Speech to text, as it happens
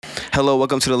Hello,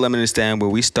 welcome to the Lemonade Stand, where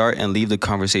we start and leave the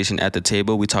conversation at the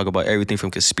table. We talk about everything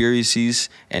from conspiracies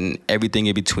and everything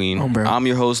in between. I'm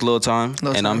your host, Lil Time,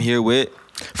 and I'm here with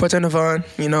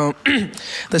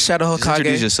 14HunnitVon, the Shadow Hokage. Just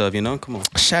introduce yourself, come on.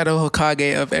 Shadow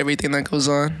Hokage of everything that goes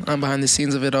on. I'm behind the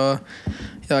scenes of it all.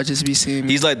 Y'all just be seeing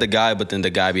me. He's like the guy, but then the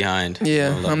guy behind.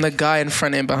 Yeah, I'm the guy in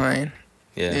front and behind.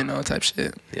 Yeah. Type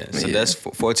shit. Yeah, so that's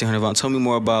 14HunnitVon. Tell me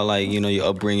more about, your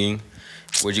upbringing,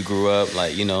 where'd you grew up,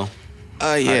 how'd it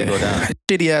go down?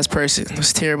 Shitty ass person. It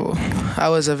was terrible. I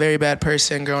was a very bad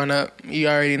person growing up. You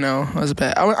already know I was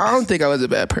bad. I don't think I was a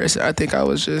bad person. I think I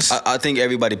was just. I think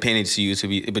everybody painted to you to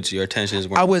be, but your intentions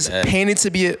weren't. I was bad. painted to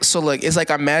be. So look, it's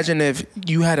like imagine if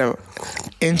you had an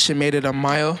inch and made it a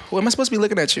mile. What am I supposed to be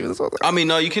looking at you? I mean,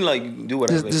 no, you can do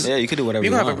whatever. You can do whatever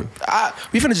you want.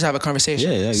 We finna just have a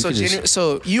conversation. Yeah.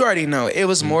 So you already know it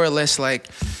was more or less like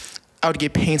I would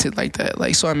get painted like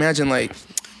that. So imagine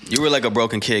you were like a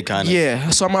broken kid, kind of. Yeah,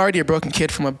 so I'm already a broken kid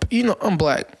from I'm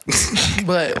black.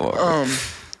 But,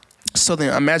 so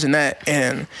then imagine that.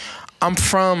 And I'm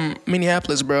from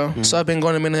Minneapolis, bro. Mm-hmm. So I've been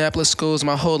going to Minneapolis schools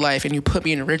my whole life, and you put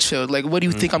me in Richfield. What do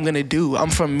you think I'm going to do?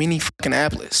 I'm from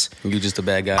Minnie-fucking-Apples. You just a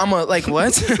bad guy.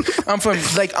 What? I'm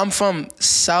from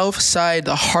South Side,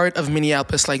 the heart of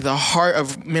Minneapolis, the heart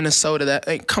of Minnesota.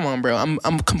 Come on, bro.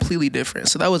 I'm completely different.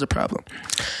 So that was a problem.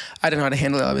 I didn't know how to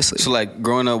handle it, obviously. So,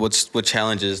 growing up, what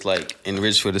challenges, in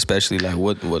Richfield especially,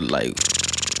 what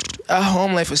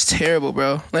home life was terrible,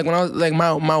 bro. When I was,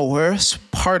 my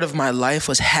worst part of my life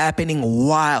was happening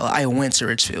while I went to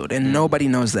Richfield, and nobody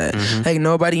knows that. Mm-hmm.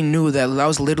 Nobody knew that I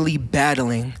was literally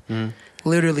battling.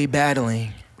 Literally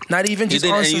battling. Not even just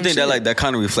on some shit. You think that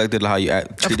kind of reflected how you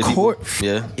treated people? Of course.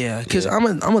 Yeah? Yeah, because I'm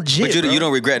a jit, But you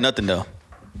don't regret nothing, though?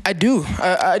 I do.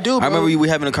 I do, bro. I remember we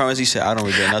having a conversation. You said, I don't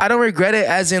regret nothing. I don't regret it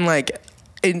as in, I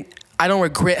don't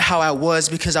regret how I was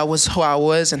because I was who I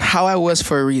was and how I was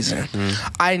for a reason.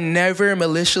 I never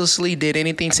maliciously did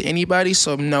anything to anybody,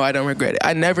 so no, I don't regret it.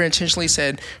 I never intentionally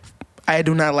said, I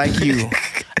do not like you.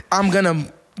 I'm going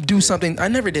to do something. I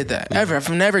never did that, ever. I've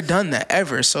never done that,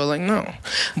 ever. So, no.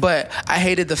 But I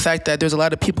hated the fact that there's a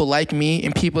lot of people like me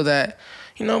and people that...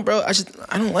 bro, I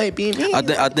don't like being me.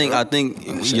 I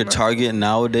think your target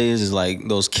nowadays is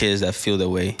those kids that feel that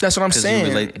way. That's what I'm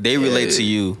saying. They relate to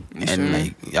you,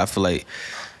 and I feel and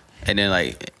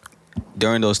then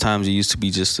during those times you used to be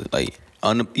just you've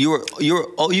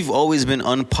always been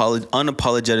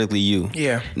unapologetically you.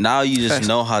 Yeah. Now you just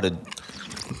know how to,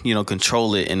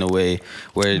 control it in a way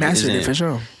where it isn't for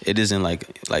sure. It isn't like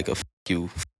a fuck you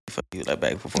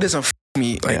back before. It doesn't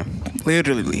me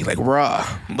literally raw,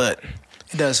 but.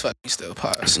 It does fuck me still,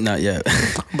 pause. Not yet.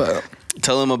 But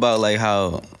tell them about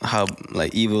how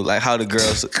evil, how the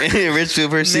girls in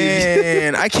Richfield perceive.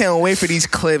 Man, I can't wait for these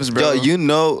clips, bro.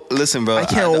 Yo, listen, bro. I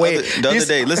can't wait. The other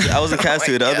day, listen, I was in cast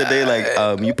the other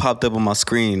day, you popped up on my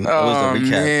screen. It was a recap.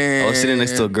 Man. I was sitting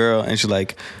next to a girl, and she's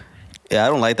like, yeah, I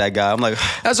don't like that guy. I'm like,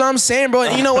 that's what I'm saying, bro.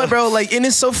 And you know what, bro? And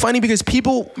it's so funny because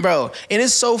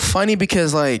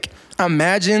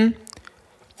imagine,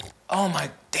 oh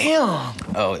my damn.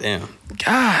 Oh, damn.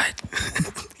 God.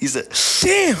 He said,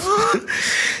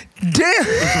 damn.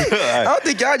 I don't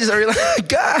think y'all just realized,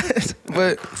 God.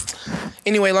 But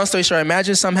anyway, long story short,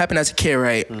 imagine something happened as a kid,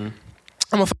 right? I'm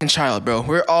a fucking child, bro.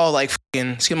 We're all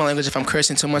excuse my language if I'm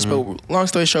cursing too much, but long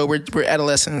story short, we're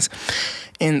adolescents.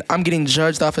 And I'm getting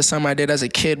judged off of something I did as a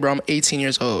kid, bro. I'm 18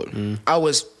 years old. I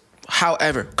was,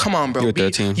 however, come on, bro. You're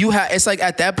 13. It's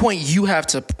at that point, you have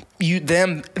to,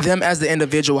 them as the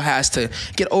individual has to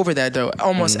get over that, though,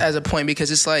 almost as a point, because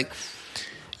it's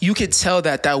you could tell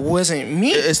that wasn't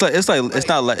me. It's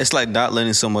like not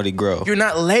letting somebody grow. You're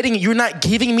not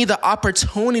giving me the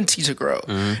opportunity to grow.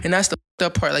 And that's the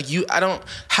up part.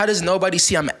 How does nobody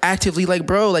see I'm actively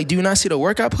bro, do you not see the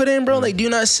work I put in, bro? Do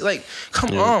you not see,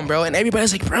 come on, bro? And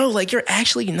everybody's bro, you're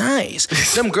actually nice.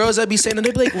 Them girls that be saying that,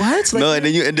 they be what? No, and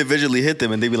then you individually hit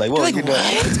them and they be well, what?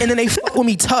 And then they fuck with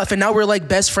me tough, and now we're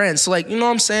best friends. So you know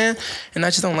what I'm saying? And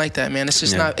I just don't like that, man. It's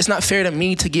just it's not fair to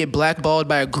me to get blackballed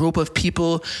by a group of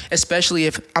people, especially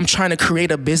if I'm trying to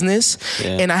create a business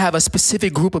and I have a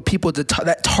specific group of people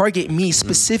that target me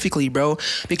specifically, bro.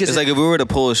 Because it's if we were to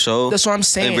pull a show. That's what I'm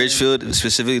saying. In Richfield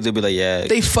specifically, they'll be you're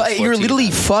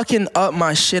literally fucking up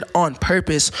my shit on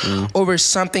purpose over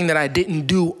something that I didn't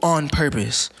do on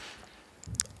purpose.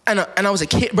 And I was a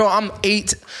kid, bro.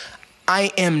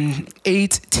 I am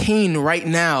 18 right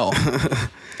now.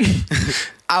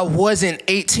 I wasn't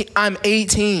 18. I'm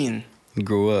 18. You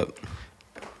grew up.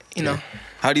 You know.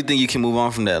 How do you think you can move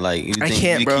on from that? I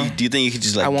can't, bro. Do you think you could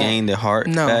just gain the heart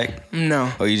back?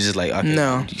 No. Or you just okay,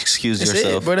 no. Excuse That's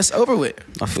yourself. Bro, that's over with.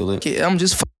 I feel it. I'm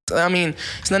just I mean,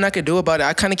 there's nothing I could do about it.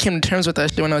 I kind of came to terms with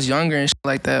that shit when I was younger and shit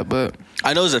like that, but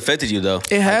I know it's affected you though.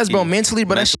 It has, bro, mentally,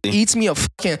 but that shit eats me a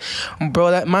fucking,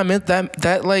 bro.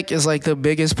 That like is like the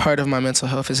biggest part of my mental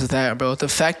health is that, bro. The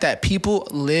fact that people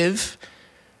live,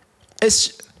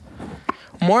 it's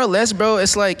more or less, bro.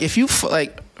 It's like if you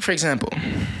like, for example,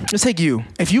 let's take you.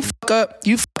 If you fuck up,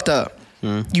 you fucked up.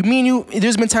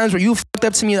 There's been times where you fucked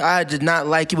up to me. I did not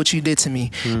like what you did to me,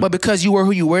 but because you were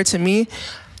who you were to me,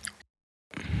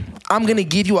 I'm gonna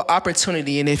give you an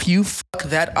opportunity. And if you fuck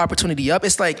that opportunity up,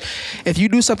 it's like if you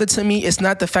do something to me, it's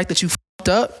not the fact that you fucked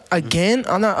up again.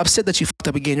 I'm not upset that you fucked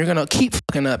up again. You're gonna keep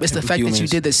fucking up. It's the fact that you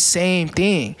did the same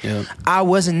thing. Yep. I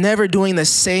was never doing the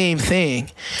same thing,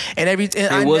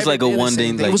 it was like a one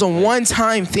thing. Like, it was a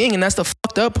one-time thing, and that's the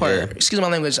fucked up part. Yeah. Excuse my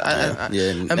language.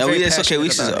 It's okay. We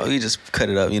just cut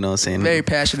it up. You know what I'm saying? Very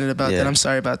passionate about that. I'm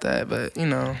sorry about that, but you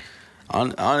know.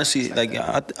 Honestly, like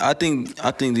I think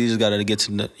you just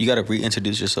gotta you gotta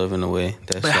reintroduce yourself in a way.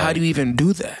 But how do you even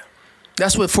do that?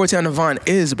 That's what 14HunnitVon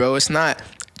is, bro. It's not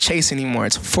Chase anymore.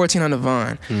 It's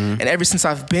 14HunnitVon. And ever since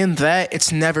I've been that,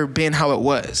 it's never been how it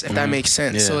was. If that makes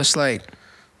sense. Yeah. So it's like,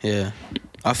 yeah,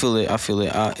 I feel it.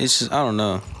 It's just, I don't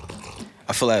know.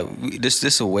 I feel like this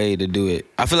is a way to do it.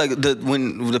 I feel like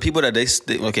when the people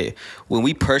that when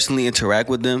we personally interact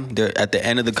with them, they're at the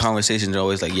end of the conversation, they're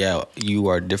always like, yeah, you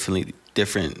are different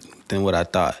than what I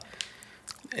thought.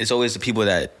 It's always the people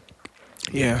that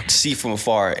see from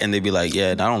afar and they be like,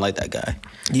 yeah, I don't like that guy.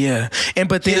 Yeah,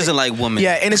 but he doesn't like women.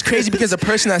 Yeah, and it's crazy because the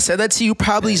person that said that to you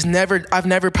I've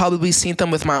never probably seen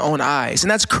them with my own eyes,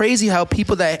 and that's crazy how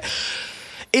people that.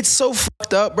 It's so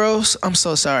fucked up, bro. I'm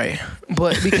so sorry.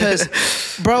 But because,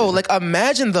 bro, like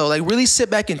imagine though, like really sit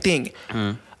back and think.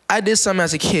 I did something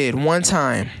as a kid one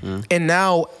time, and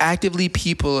now actively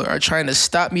people are trying to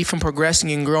stop me from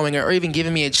progressing and growing, or even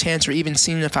giving me a chance, or even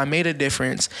seeing if I made a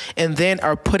difference, and then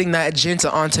are putting that agenda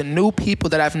onto new people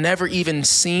that I've never even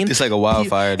seen. It's like a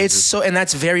wildfire. And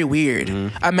that's very weird.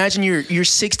 Imagine you're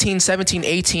 16, 17,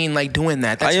 18, like doing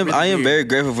that. That's I am very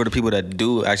grateful for the people that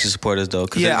do actually support us though.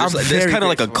 Yeah, there's kind of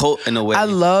like a cult in a way. I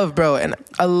love, bro, and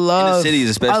I love in the cities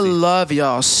especially. I love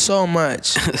y'all so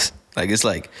much. Like it's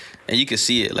like. And you can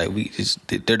see it, like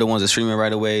they're the ones that stream it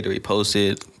right away. They repost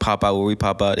it, pop out where we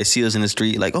pop out. They see us in the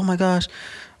street, like, oh my gosh,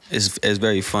 it's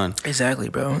very fun. Exactly,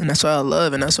 bro, and that's what I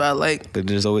love, and that's what I like. But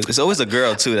there's always a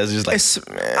girl too that's just like,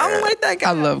 I don't like that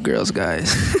guy. I love girls,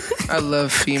 guys. I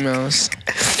love females.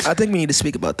 I think we need to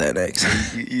speak about that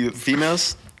next. You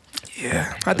females?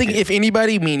 Yeah, I think if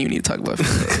anybody, me and you need to talk about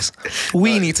females.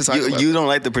 We need to talk about. You don't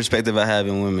like the perspective I have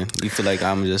in women. You feel like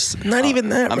I'm just not even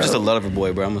that. I'm just a lover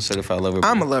boy, bro. I'm a certified lover boy.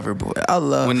 I'm a lover boy. I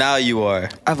love. Well, now you are.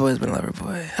 I've always been a lover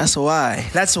boy. That's why.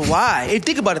 Hey,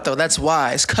 think about it though. That's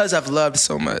why. It's because I've loved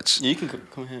so much. Yeah, you can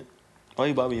come ahead. Why are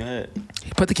you bobbing your head?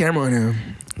 Put the camera on him.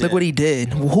 Look what he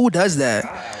did. Who does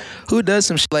that? Who does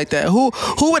some shit like that? Who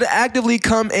would actively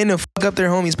come in and fuck up their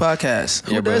homie's podcast?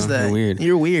 Who does that? You're weird.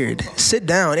 You're weird. Sit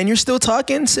down. And you're still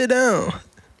talking? Sit down.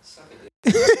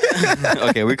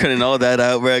 Okay, we're cutting all that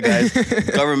out, bro, guys.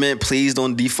 Government, please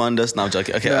don't defund us. No, I'm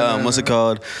joking. Okay, what's it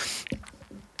called?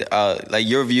 Like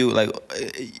your view, like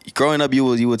growing up, you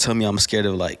would tell me I'm scared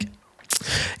of like.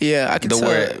 Yeah, I can tell.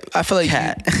 Word I feel like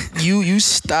cat. you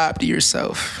stopped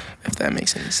yourself, if that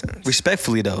makes any sense.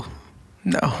 Respectfully, though.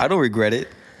 No. I don't regret it.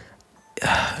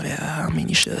 Yeah, I mean,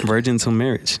 you should. Virgin till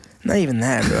marriage. Not even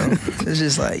that, bro. It's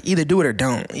just like either do it or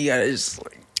don't. You gotta just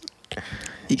like.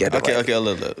 You gotta. Okay.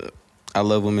 I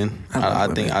love women. I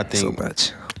think so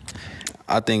much.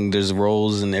 I think there's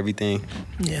roles and everything.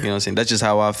 Yeah. You know what I'm saying? That's just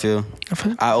how I feel.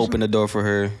 I open the door for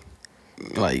her.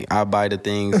 Like I buy the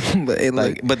things,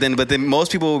 but then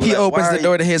most people will be opens the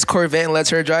door to his Corvette and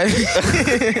lets her drive.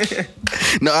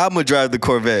 No, I'm gonna drive the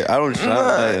Corvette. I don't.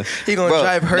 He gonna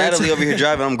drive her. Natalie over here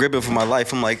driving. I'm gripping for my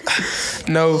life. I'm like,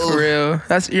 no, for real.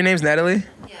 That's your name's Natalie.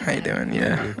 Yeah. How you doing?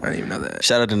 Yeah, I didn't even know that.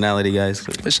 Shout out to Natalie, guys.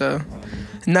 For sure.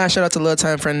 Shout out to Lil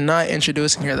Time for not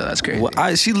introducing her though. That's crazy.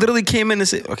 Well, she literally came in and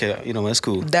said, "Okay, you know that's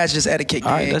cool." That's just etiquette.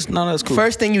 All right, that's cool.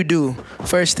 First thing you do.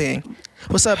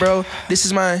 What's up, bro? This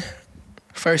is my.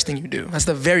 First thing you do. That's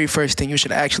the very first thing you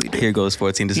should actually do. Here goes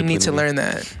 14 discipline. You need to learn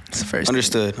that. It's the first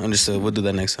Understood. We'll do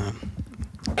that next time.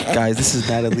 Guys, this is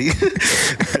Natalie.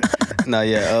 No,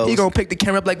 yeah. He gonna pick the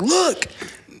camera up like, look,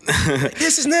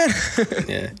 this is Nat.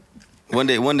 Yeah. One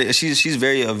day, she's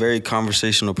a very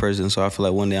conversational person, so I feel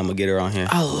like one day I'm gonna get her on here.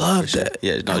 I love that.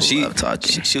 Yeah, no, love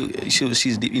talking.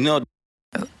 She's deep. You know,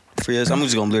 for years, I'm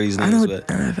just gonna blur these names, but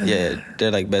yeah,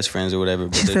 they're like best friends or whatever.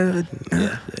 But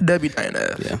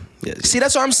W9F. Yeah. See,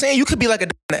 that's what I'm saying. You could be like a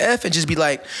F and just be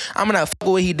like, I'm gonna fuck with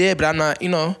what he did, but I'm not. You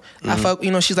know, I fuck.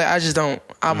 You know, she's like, I just don't.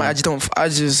 I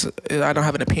don't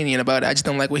have an opinion about it. I just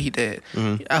don't like what he did.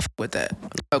 I fuck with that.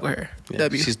 Fuck with her. Yeah,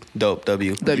 W. she's dope.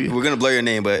 W. W. We're gonna blur your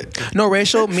name, but no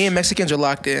racial. Me and Mexicans are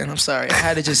locked in. I'm sorry. I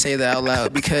had to just say that out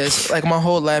loud because like my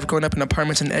whole life growing up in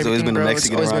apartments and everything, been bro,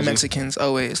 Mexican it's always been around you? Mexicans.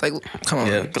 Always. Like, come on.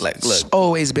 yeah, like look, It's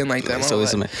always been like that. it's my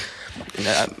always whole life.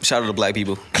 shout out to black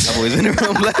people. I've always been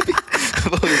around black people.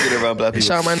 I've always been around black people.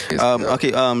 Shout out my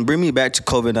Okay, bring me back to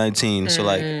COVID-19. So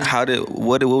like,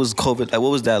 what was COVID? Like,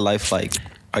 what was that life like?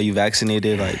 Are you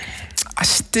vaccinated? Like, I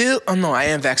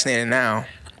am vaccinated now.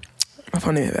 I've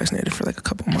only been vaccinated for like a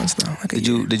couple months now. Like did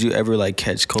you ever like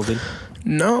catch COVID?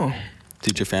 No.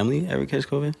 Did your family ever catch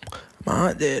COVID? My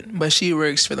aunt did, but she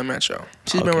works for the Metro.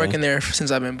 She's been working there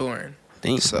since I've been born.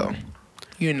 Thanks. So,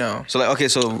 you know. So like, okay,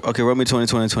 run me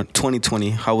 2020.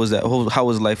 How was that? How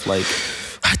was life like?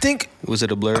 I think. Was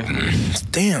it a blur?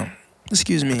 Damn.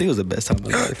 Excuse me. I think it was the best time of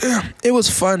my life. It was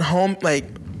fun.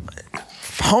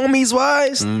 Homies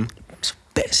wise, it's the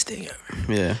best thing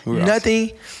ever. Yeah.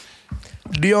 Nothing.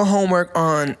 Do your homework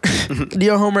on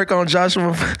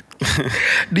Joshua.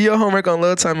 Do your homework on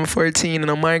Little Time in 14 and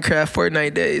on Minecraft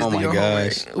Fortnite days. Oh my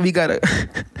gosh. We gotta.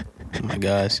 Oh my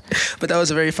gosh. But that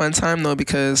was a very fun time though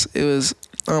because it was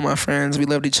all my friends. We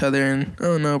loved each other and I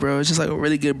don't know, bro. It's just like a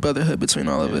really good brotherhood between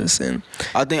all of us. And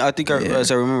I think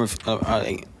as I remember,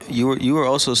 you were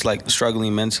also like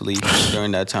struggling mentally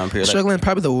during that time period. Struggling,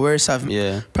 probably the worst I've.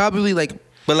 Yeah. Probably like.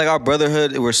 But like our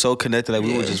brotherhood, we're so connected. Like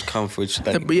we would just come for each.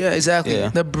 Like, yeah, exactly. Yeah.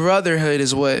 The brotherhood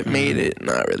is what made it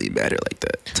not really matter like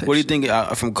that. What do you think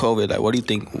from COVID? Like, what do you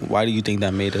think? Why do you think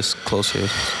that made us closer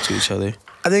to each other?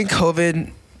 I think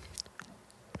COVID.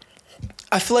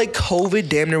 I feel like COVID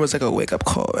damn near was like a wake up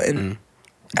call, and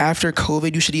after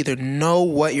COVID, you should either know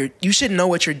what you're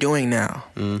doing now.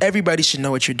 Everybody should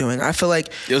know what you're doing. I feel like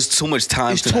there's too much time.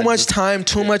 There's too much time,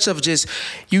 too much of just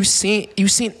you've seen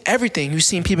everything. You've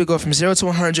seen people go from 0 to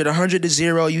 100, 100 to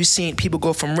 0. You've seen people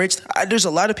go from rich. There's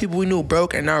a lot of people we knew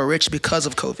broke and now are rich because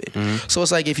of COVID. So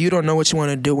it's like if you don't know what you want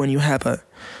to do when you don't have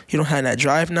that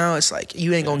drive now, it's like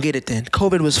you ain't gonna get it then.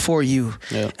 COVID was for you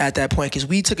at that point because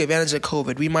we took advantage of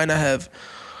COVID. We might not have.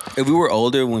 If we were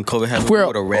older when COVID happened, we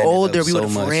would have ran it. We would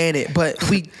have ran it. But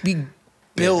we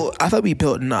built. I thought we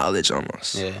built knowledge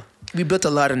almost. Yeah. We built a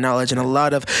lot of knowledge and a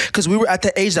lot of because we were at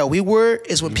the age that we were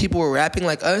is when people were rapping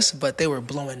like us, but they were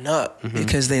blowing up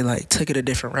because they like took it a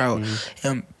different route.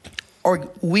 Or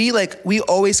we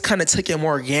always kind of took it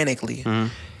more organically.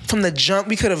 From the jump,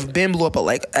 we could have been blew up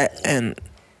and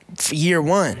year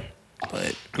one,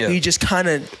 but we just kind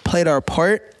of played our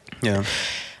part. Yeah.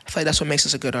 I feel like that's what makes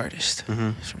us a good artist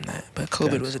from that. But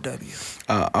COVID was a W.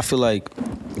 I feel like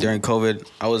during COVID,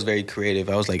 I was very creative.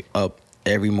 I was like up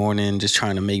every morning just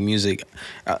trying to make music.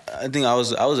 I think I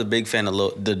was a big fan of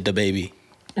the Baby.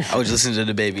 I was listening to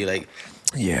the Baby. Like,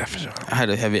 yeah, for sure. I had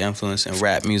a heavy influence in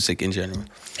rap music in general.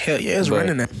 Hell yeah, it's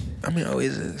running that. I mean, it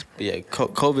always is. Yeah,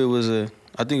 COVID was it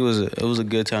was a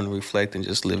good time to reflect and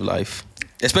just live life,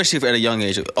 especially if at a young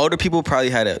age. Older people probably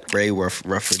had it very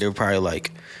rougher. They were probably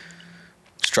like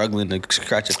struggling to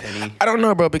scratch a penny. I don't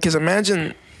know, bro, because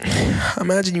imagine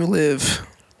you live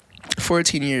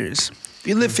 14 years.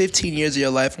 You live 15 years of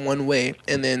your life one way,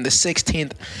 and then the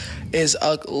 16th is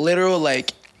a literal,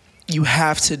 like, you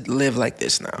have to live like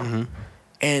this now.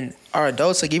 And our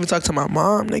adults, like, even talk to my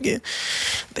mom, nigga,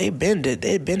 they been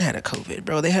had a COVID,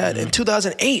 bro. They had, in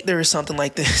 2008, there was something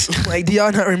like this. Like, do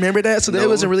y'all not remember that? So there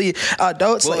wasn't really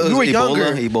adults. Well, like, we were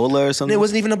younger. Ebola or something? It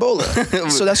wasn't even Ebola.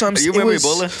 So that's what I'm saying. You remember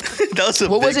Ebola? That was a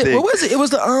what big was it? thing. What was it? It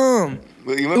was the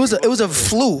it was a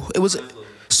flu. It was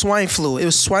swine flu. It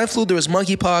was swine flu. There was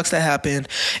monkeypox that happened.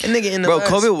 And nigga, in the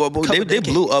COVID, they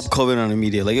blew up COVID on the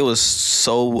media. Like, it was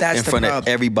so in front of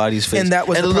everybody's face. And that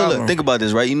was the problem. Look, think about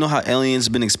this, right? You know how aliens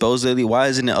been exposed lately? Why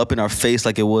isn't it up in our face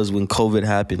like it was when COVID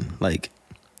happened? Like,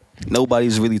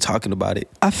 nobody's really talking about it.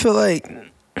 I feel like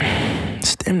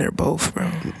it's damn near both, bro.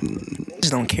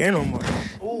 Just don't care no more.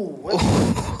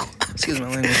 Excuse my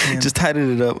language. Man. Just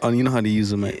tighten it up. You know how to use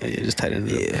them. Just tighten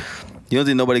it up. You don't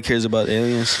think nobody cares about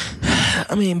aliens?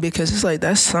 I mean, because it's like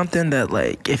that's something that,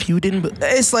 like, if you didn't,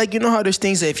 it's like, you know how there's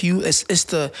things that if you, it's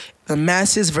the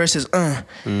masses versus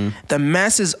the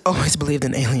masses always believed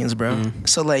in aliens, bro.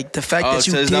 So like the fact that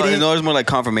you didn't, it's more like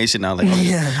confirmation now. Like,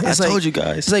 I told you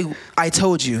guys. It's like I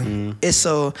told you. It's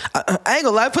so I ain't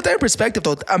gonna lie. Put that in perspective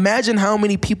though. Imagine how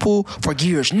many people for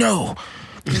years no,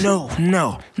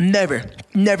 never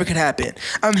could happen.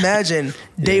 Imagine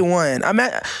day one.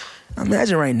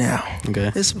 Imagine right now.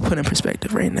 Okay. Let's put in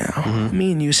perspective right now.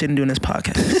 Me and you sitting doing this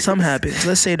podcast. Something happens.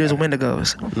 Let's say there's a window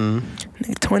goes.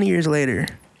 20 years later,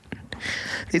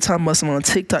 they talking about something on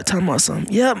TikTok, talking about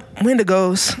something. Yep, window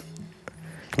goes.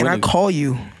 And I call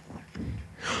you.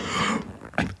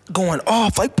 going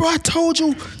off. Like, bro, I told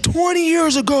you 20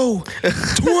 years ago.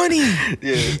 20.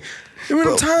 Yeah.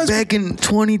 Remember them times? Back in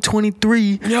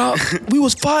 2023. Yeah, we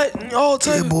was fighting all the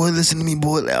time. Yeah, boy, listen to me,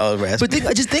 boy. But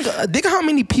think how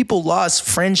many people lost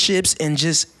friendships and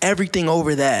just everything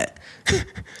over that.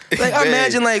 Like, I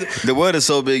imagine, like, the world is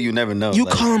so big, you never know. You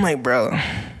call him like, bro,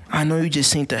 I know you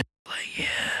just seen that. Like, yeah,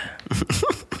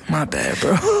 my bad,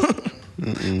 bro.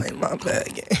 Like, my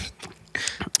bad, gang.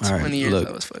 All right, 20 years look.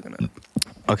 I was fucking up.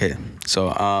 Okay, so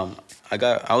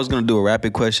I was gonna do a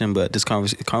rapid question, but this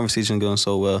conversation going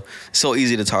so well. It's so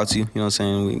easy to talk to you. You know what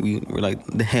I'm saying? We're like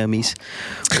the hammies,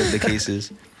 whatever the case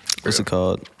is. What's it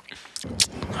called?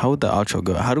 How would the outro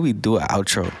go? How do we do an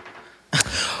outro?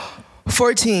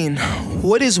 14.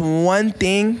 What is one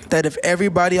thing that if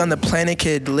everybody on the planet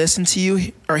could listen to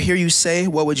you or hear you say,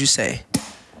 what would you say?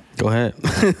 Go ahead.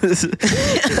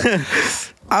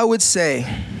 I would say.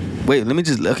 Wait, let me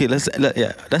just. Okay,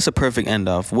 that's a perfect end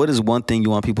off. What is one thing you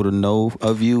want people to know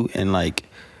of you, and like,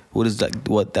 what is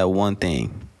that one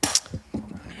thing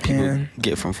people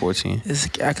get from 14? It's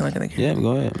acting like an Yeah,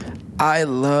 go ahead. I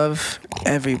love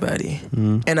everybody,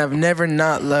 and I've never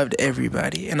not loved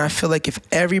everybody. And I feel like if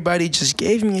everybody just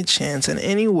gave me a chance in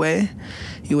any way,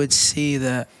 you would see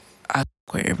that I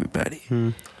fuck with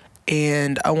everybody.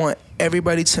 And I want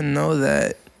everybody to know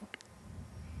that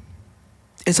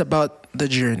it's about the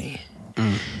journey.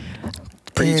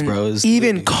 Preach, bro.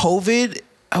 Even COVID,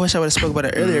 I wish I would have spoke about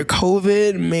it earlier.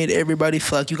 COVID made everybody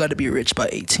feel like you got to be rich by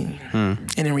 18.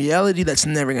 And in reality, that's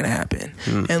never going to happen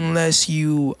unless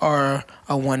you are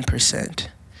a 1%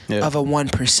 of a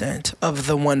 1% of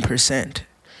the 1%,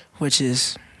 which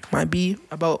is might be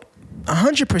about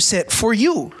 100% for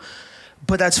you.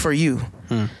 But that's for you.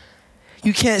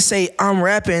 You can't say, I'm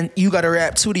rapping, you got to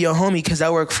rap too to your homie because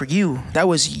that worked for you. That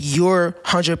was your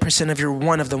 100% of your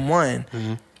one of the one.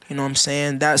 You know what I'm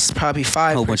saying? That's probably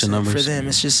 5% for them.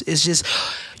 It's just,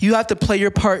 you have to play your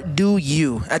part, do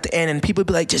you at the end. And people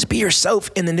be like, just be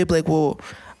yourself. And then they'll be like, well,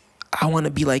 I want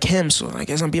to be like him, so I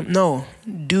guess I'm being, no.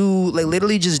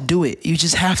 Literally just do it. You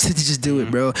just have to just do it,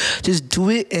 bro. Just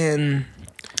do it, and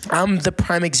I'm the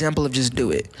prime example of just do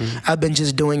it. I've been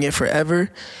just doing it forever,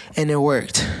 and it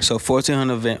worked. So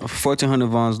 1400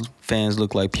 Von's fans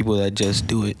look like people that just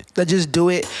do it.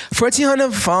 1400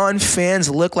 Von fans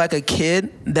look like a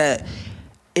kid that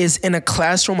is in a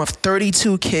classroom of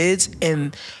 32 kids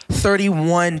and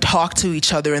 31 talk to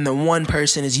each other, and the one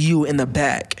person is you in the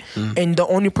back. And the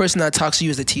only person that talks to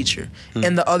you is the teacher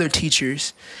and the other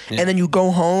teachers. And then you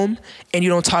go home and you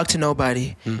don't talk to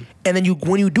nobody. And then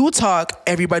when you do talk,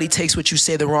 everybody takes what you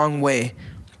say the wrong way.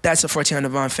 That's a 1400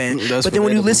 Von fan. But then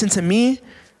when you listen to me,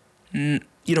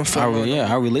 you don't feel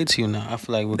I relate to you now. I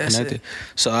feel like we're connected.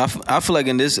 So I feel like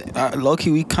in this,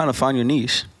 low-key, we kind of found your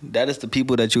niche. That is the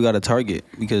people that you got to target,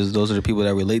 because those are the people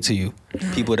that relate to you.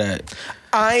 People that...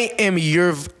 I'm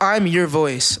your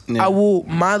voice. Yeah.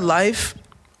 My life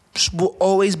will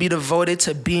always be devoted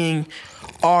to being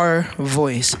our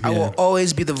voice. I will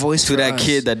always be the voice to for that us.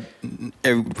 Kid that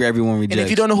everyone rejects. And if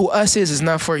you don't know who us is, it's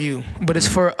not for you, but it's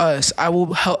for us. I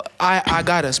will help. I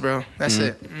got us, bro. That's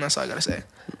it. That's all I gotta say.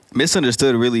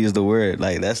 Misunderstood really is the word.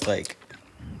 Like, that's like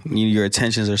your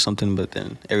attentions or something, but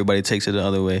then everybody takes it the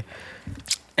other way.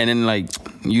 And then, like,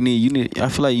 you need. I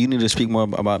feel like you need to speak more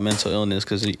about mental illness,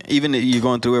 because even if you're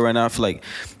going through it right now, I feel like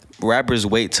rappers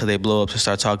wait till they blow up to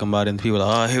start talking about it, and people are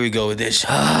like, oh, here we go with this.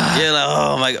 Yeah, like,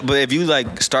 oh my God. But if you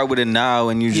like start with it now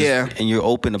and you just and you're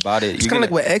open about it, it's kind of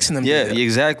like what X and them did. Yeah,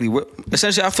 exactly.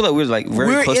 Essentially, I feel like we're like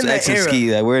very close to X and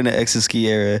Ski. Like, we're in the X and Ski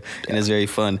era, and it's very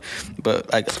fun.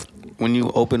 But like, when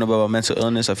you open up about mental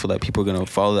illness, I feel like people are gonna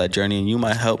follow that journey, and you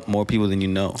might help more people than you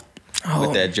know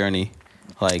with that journey.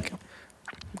 Like,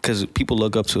 because people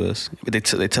look up to us. They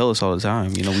tell us all the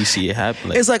time. You know, we see it happen.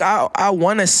 Like, it's like I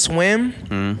want to swim,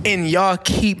 and y'all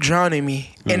keep drowning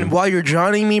me. And while you're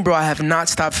drowning me, bro, I have not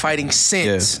stopped fighting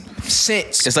since.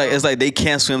 Since it's like they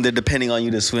can't swim. They're depending on you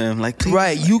to swim. Like, please.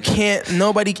 Right, you can't.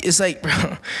 Nobody. It's like,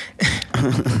 bro,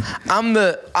 I'm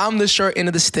the short end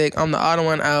of the stick. I'm the odd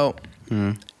one out.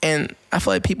 And I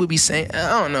feel like people be saying,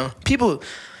 I don't know, people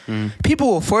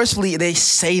will forcefully, they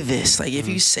say this. Like, if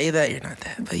you say that, you're not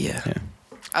that. But yeah.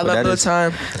 I love the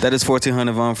time. That is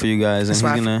 1400 Von for you guys.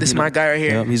 And this is my guy right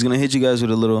here. Yep, he's going to hit you guys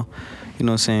with a little, you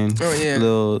know what I'm saying? Oh, yeah.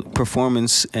 Little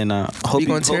performance. And I hope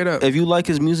you tear it up. If you like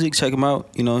his music, check him out.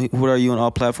 You know, what are you on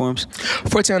all platforms?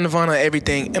 1400 Von on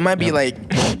everything. It might be like,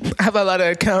 I have a lot of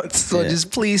accounts, so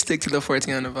just please stick to the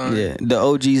 1400 Von. Yeah, the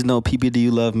OGs know PPD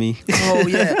You Love Me. Oh,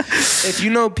 yeah. If you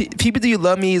know PPD You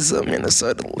Love Me is a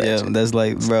Minnesota legend. Yeah, that's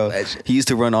like, bro, he used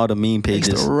to run all the meme pages.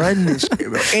 He used to run this shit,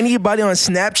 bro. Anybody on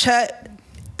Snapchat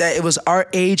that it was our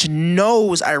age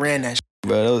knows I ran that shit.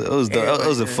 Bro, that was dope. That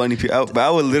was a funny. I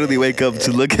would literally wake up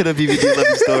to look at a BBD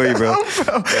Love story, bro.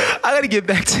 I gotta get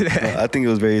back to that. I think it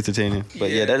was very entertaining. But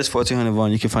yeah, that is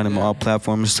 14HunnitVon. You can find them on all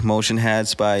platforms. Motion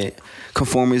hats by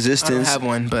Conform Resistance. I don't have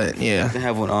one, but yeah. I don't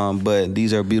have one. But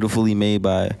these are beautifully made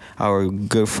by our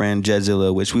good friend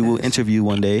Jedzilla, which we will interview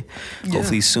one day,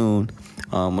 hopefully soon.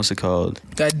 What's it called?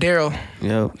 Got Daryl.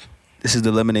 Yep. This is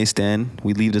the Lemonade Stand.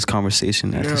 We leave this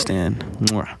conversation at the stand.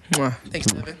 Mwah. Mwah. Thanks,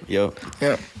 Devin. Yep.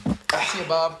 See you,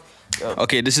 Bob.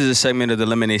 Okay, this is a segment of the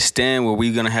Lemonade Stand where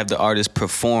we're gonna have the artist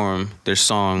perform their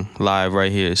song live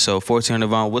right here. So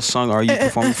 14HunnitVon, what song are you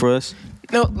performing for us?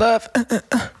 No Love.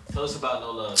 Tell us about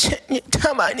No Love.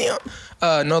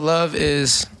 No Love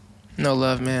is No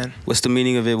Love, man. What's the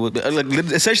meaning of it? Like,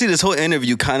 essentially, this whole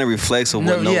interview kind of reflects on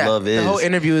what No Love is. The whole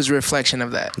interview is a reflection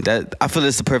of that. I feel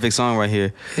it's the perfect song right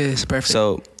here. It is perfect.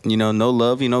 So, No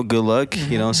Love, good luck.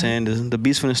 You know what I'm saying? The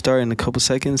beat's gonna start in a couple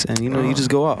seconds, and you just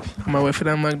go off. I'm gonna wait for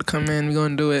that mic to come in. We're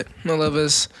gonna do it. No Love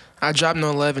is. I dropped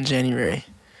No Love in January.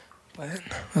 But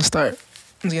let's start.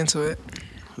 Let's get into it.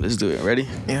 Let's do it. Ready?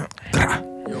 Yeah.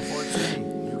 Yo,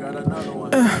 14, you got another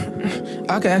one.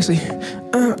 Okay, actually.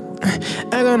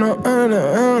 I got no, I got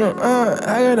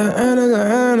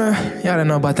y'all don't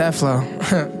know about that flow.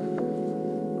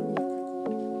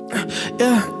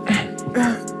 Yeah.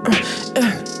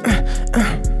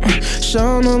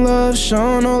 Show no love,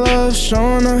 show no love,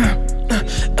 show no.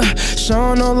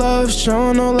 Show no love,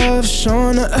 show no love,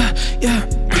 show no. Yeah.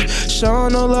 Show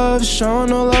no love, show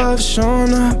no love, show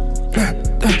no.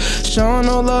 Show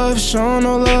no love, show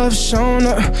no love, show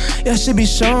no. Yeah, should be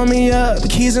showing me up.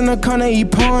 Keys in the corner, you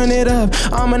pouring it up.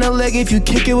 I'm in the leg if you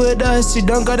kick it with us. You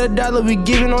don't got a dollar, we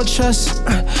give you no trust.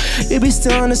 You be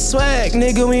still on the swag,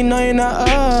 nigga, we know you're not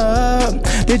up.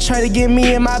 They try to get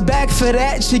me in my back for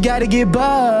that, you gotta get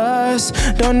bust.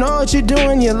 Don't know what you do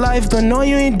in your life, but know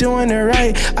you ain't doing it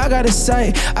right. I got a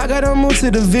sight, I gotta move to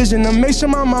the vision to make sure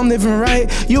my mom living right.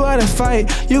 You gotta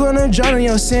fight, you gonna drown in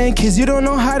your sin, cause you don't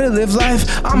know how to live life.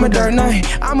 I'm a dark knight,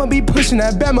 I'ma be pushing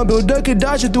that Batmobile, duck and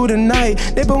dodge it through the night.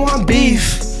 They been want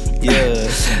beef, yeah.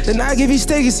 Then I give you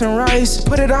steak and some rice,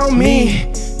 put it on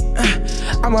me.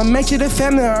 I'ma make you the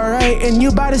family alright, and you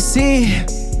about to see.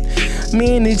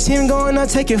 Me and the team going out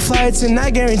taking flights, and I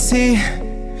guarantee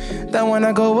that when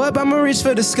I go up, I'ma reach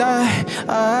for the sky.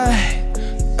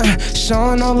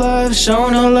 Show no love, show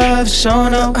no love, show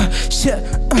no shit.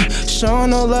 Show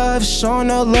no love, show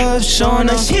no love, show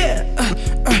no shit.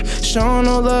 Show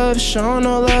no love, show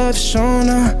no love, show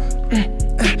no.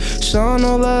 Show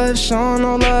no love, show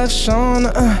no love, show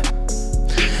no.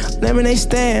 Lemonade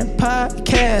Stand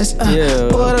podcast.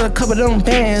 Pull out a couple of them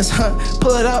bands.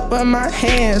 Pull it up with my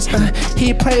hands.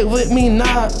 He played with me, no,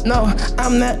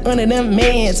 I'm not one of them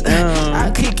mans. I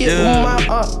kick it with my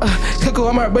cook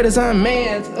with my brothers on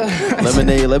mans.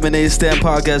 Lemonade Stand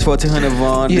podcast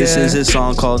 14HunnitVon. This is his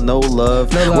song called No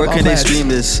Love. Where can they stream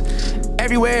this?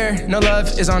 Everywhere. No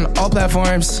Love is on all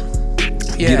platforms.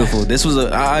 Yeah. Beautiful. This was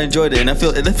I enjoyed it, and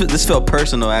this felt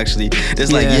personal actually.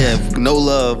 It's like no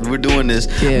love. We're doing this.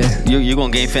 Yeah. You're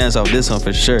gonna gain fans off this one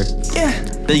for sure. Yeah.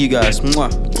 Thank you guys.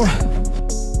 Mwah.